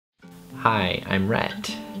Hi, I'm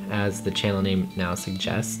Rhett, as the channel name now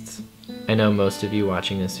suggests. I know most of you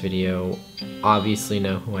watching this video obviously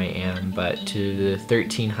know who I am, but to the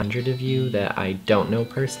 1,300 of you that I don't know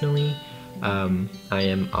personally, I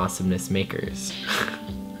am Awesomeness Makers.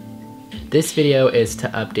 This video is to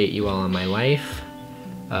update you all on my life,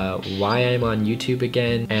 why I'm on YouTube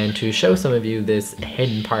again, and to show some of you this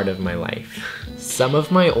hidden part of my life. Some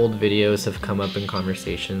of my old videos have come up in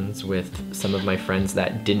conversations with some of my friends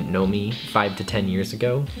that didn't know me 5 to 10 years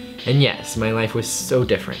ago. And yes, my life was so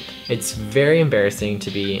different. It's very embarrassing to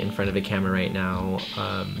be in front of a camera right now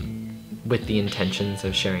with the intentions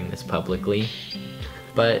of sharing this publicly.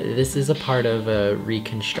 But this is a part of a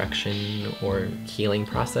reconstruction or healing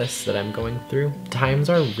process that I'm going through. Times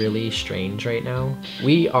are really strange right now.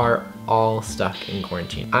 We are all stuck in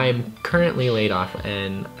quarantine. I'm currently laid off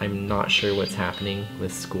and I'm not sure what's happening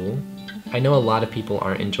with school. I know a lot of people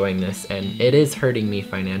aren't enjoying this and it is hurting me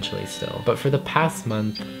financially still. But for the past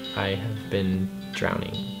month, I have been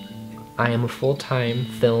drowning. I am a full-time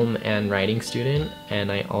film and writing student,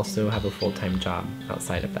 and I also have a full-time job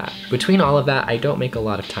outside of that. Between all of that, I don't make a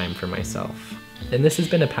lot of time for myself. And this has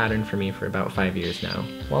been a pattern for me for about 5 years now.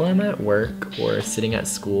 While I'm at work or sitting at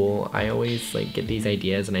school, I always get these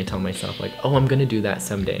ideas and I tell myself oh, I'm gonna do that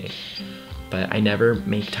someday. But I never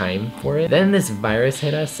make time for it. Then this virus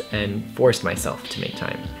hit us and forced myself to make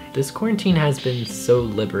time. This quarantine has been so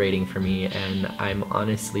liberating for me and I'm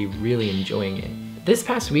honestly really enjoying it. This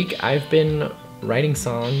past week, I've been writing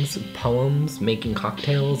songs, poems, making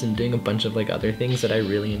cocktails, and doing a bunch of other things that I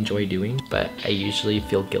really enjoy doing, but I usually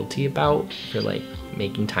feel guilty about for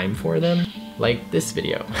making time for them. Like this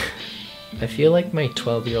video. I feel like my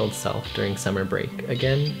 12-year-old self during summer break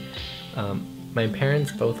again. My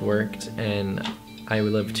parents both worked and I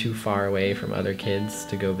lived too far away from other kids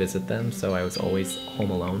to go visit them, so I was always home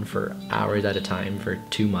alone for hours at a time for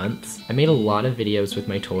 2 months. I made a lot of videos with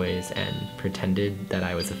my toys and pretended that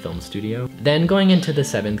I was a film studio. Then going into the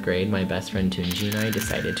 7th grade, my best friend Tunji and I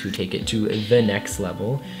decided to take it to the next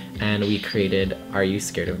level, and we created Are You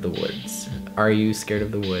Scared of the Woods? Are You Scared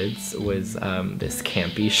of the Woods was this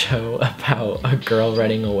campy show about a girl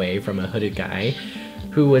running away from a hooded guy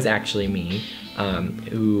who was actually me.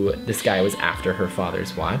 Who this guy was after her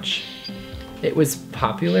father's watch. It was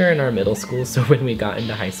popular in our middle school, so when we got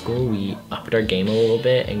into high school, we upped our game a little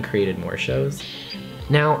bit and created more shows.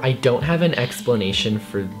 Now, I don't have an explanation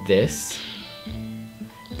for this,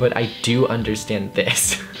 but I do understand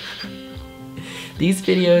this. These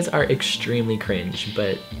videos are extremely cringe,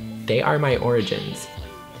 but they are my origins.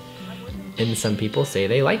 And some people say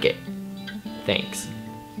they like it. Thanks.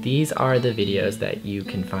 These are the videos that you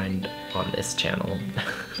can find on this channel.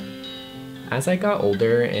 As I got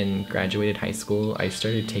older and graduated high school, I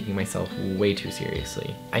started taking myself way too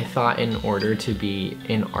seriously. I thought in order to be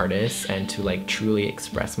an artist and to truly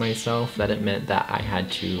express myself, that it meant that I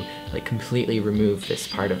had to completely remove this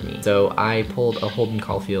part of me. So I pulled a Holden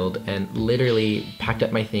Caulfield and literally packed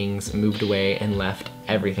up my things, moved away, and left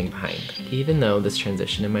everything behind. Even though this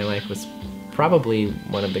transition in my life was probably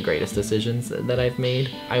one of the greatest decisions that I've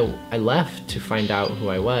made. I left to find out who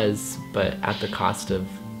I was, but at the cost of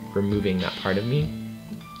removing that part of me.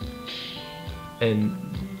 And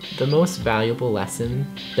the most valuable lesson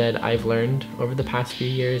that I've learned over the past few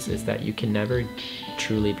years is that you can never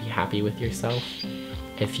truly be happy with yourself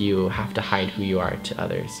if you have to hide who you are to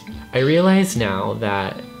others. I realize now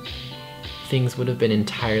that things would have been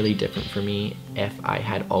entirely different for me if I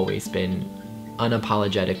had always been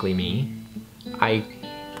unapologetically me. I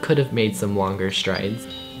could have made some longer strides,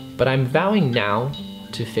 but I'm vowing now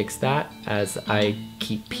to fix that as I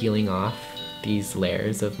keep peeling off these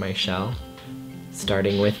layers of my shell,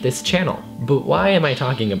 starting with this channel. But why am I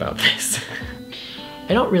talking about this?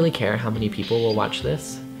 I don't really care how many people will watch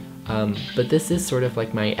this, but this is sort of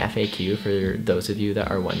my FAQ for those of you that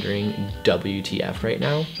are wondering WTF right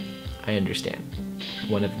now. I understand.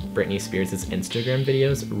 One of Britney Spears' Instagram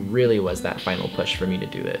videos really was that final push for me to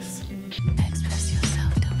do this.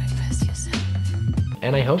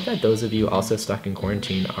 And I hope that those of you also stuck in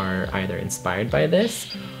quarantine are either inspired by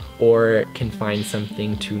this or can find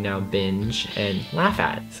something to now binge and laugh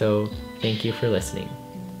at. So thank you for listening.